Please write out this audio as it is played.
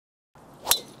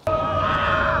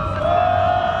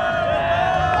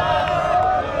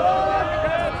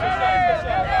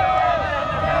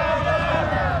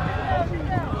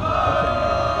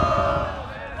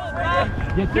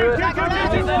Do it.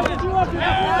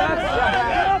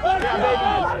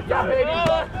 Yeah, baby.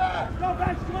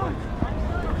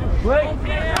 Wait.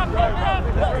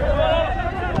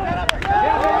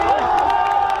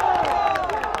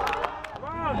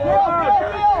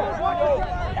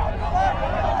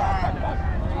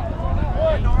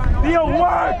 Theo,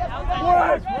 work!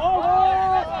 Work!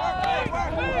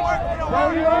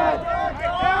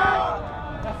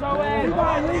 That's our way.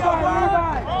 Levi!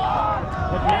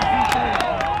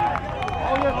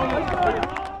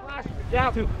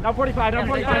 Yeah, now 45, now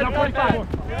 45, now 45.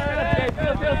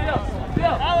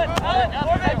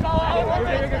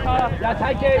 Yeah,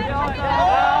 tight game.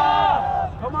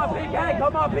 Come on, PK,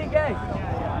 come on, PK.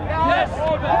 Yes!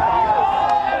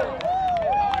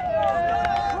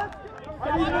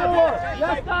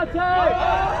 Yes, Dante!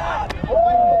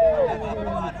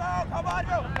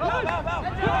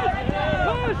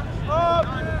 Come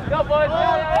on, go, boys!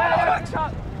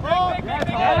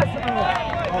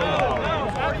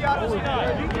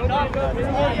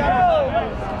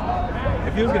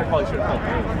 If he was going to call, he should have called.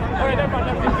 All right, never mind.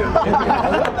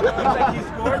 Looks like he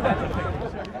scored. That's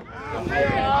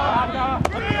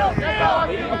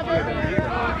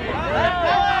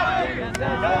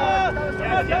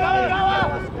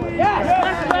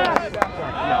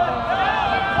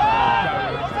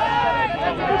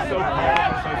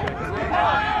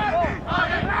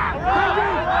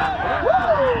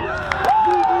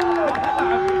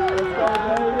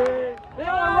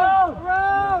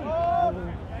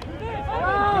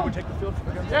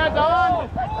Yeah, Don!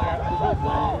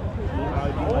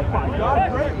 Oh my God,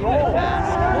 great roll!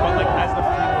 But like as the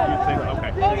field, you think,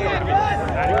 okay.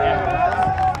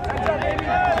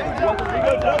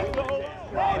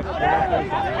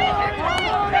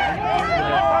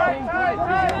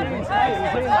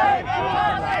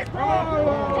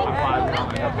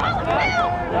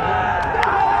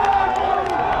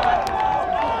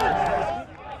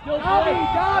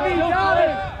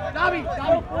 Dobby!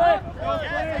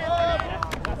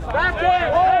 Back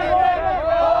in!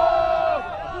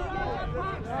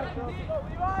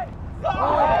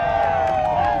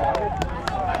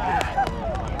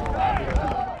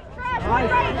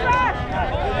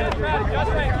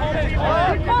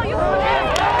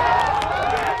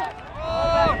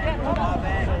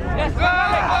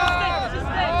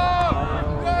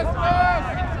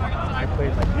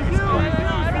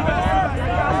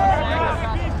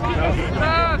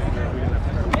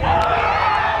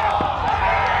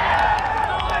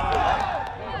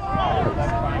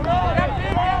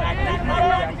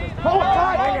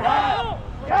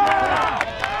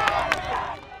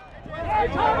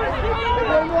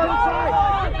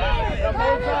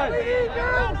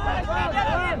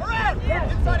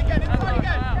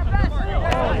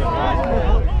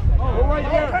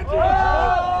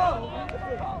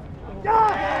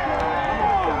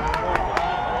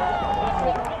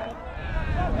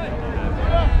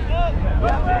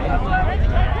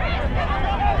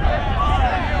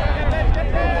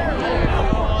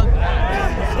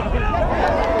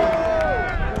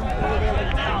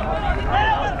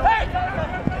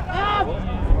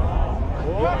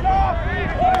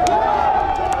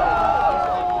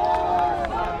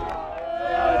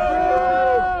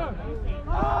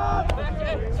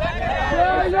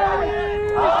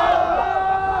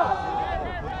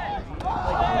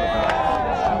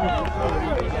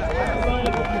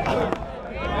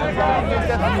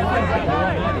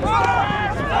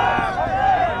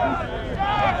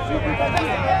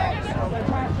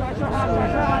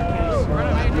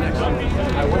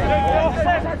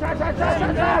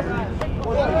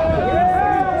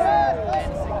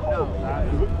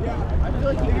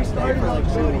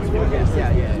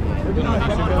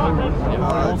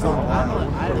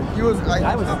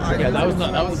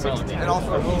 That was brilliant. And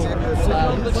also, he's in the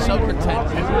He looks so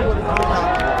content.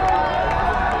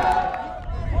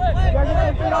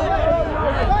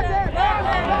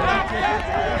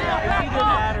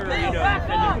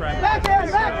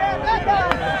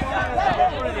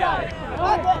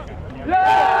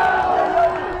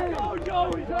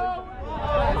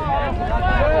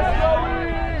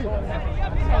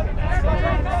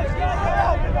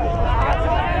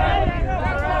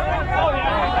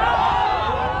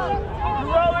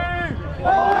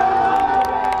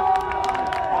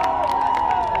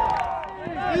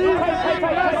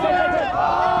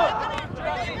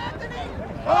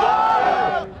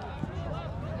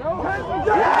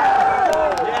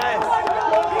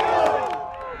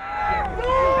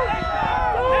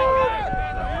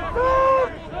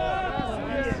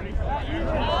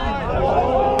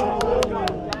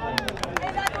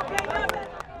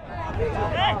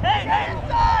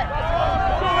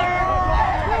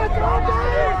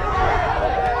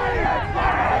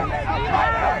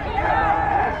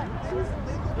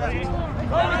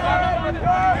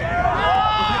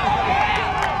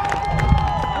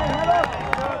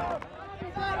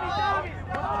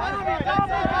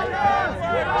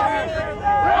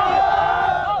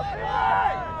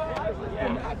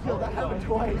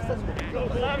 That's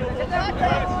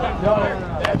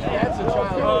a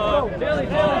child. Billy.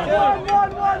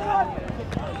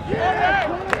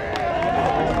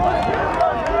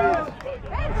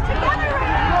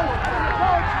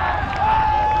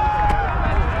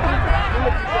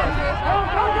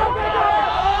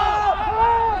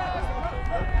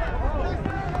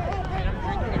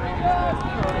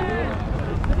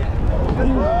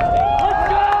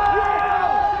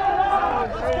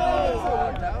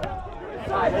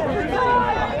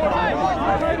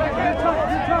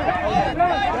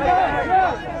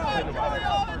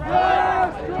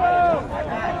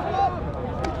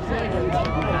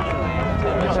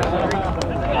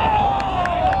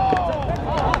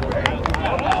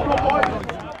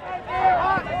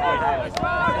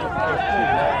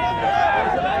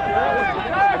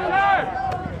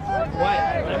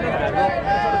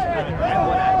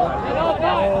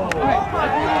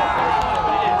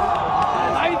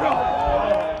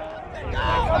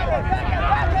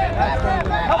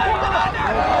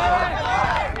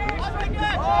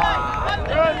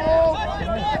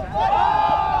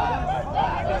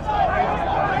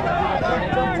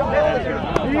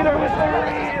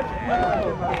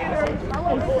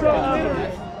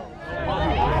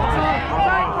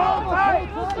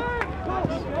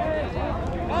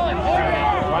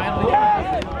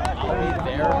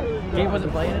 He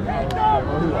wasn't playing it?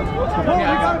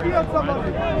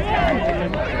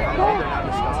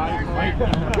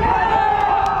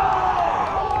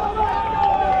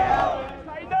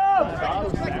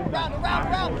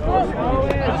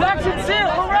 Jackson, sit!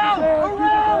 Around!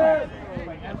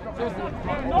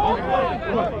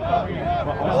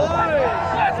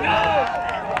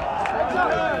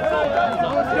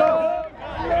 Let's go!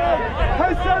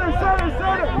 Hey, center!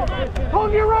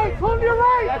 Hold your right!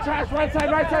 That's Trash, right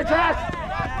side, Trash!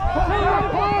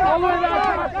 All the way down,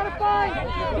 Trash! Gotta find!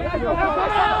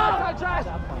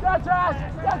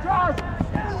 Trash!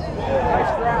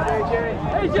 Nice grab,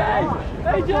 AJ!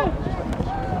 Let's go!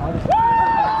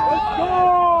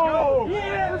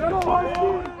 Yeah, let's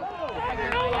go!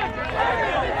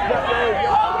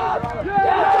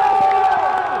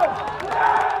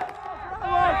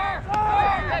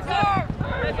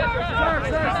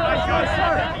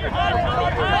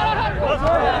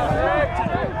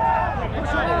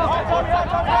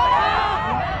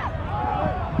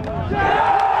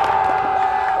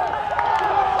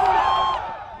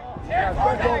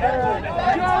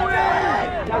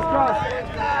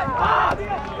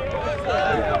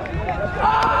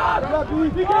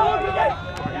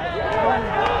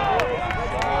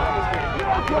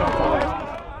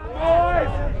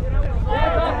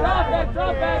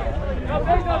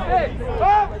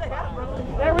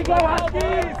 There we go,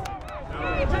 Huskies!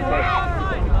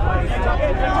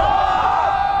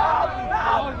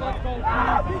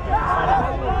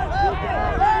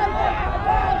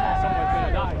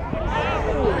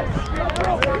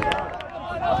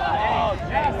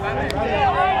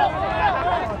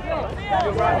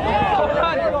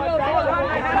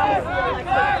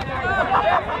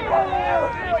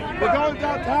 We're going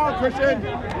downtown,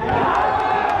 Christian.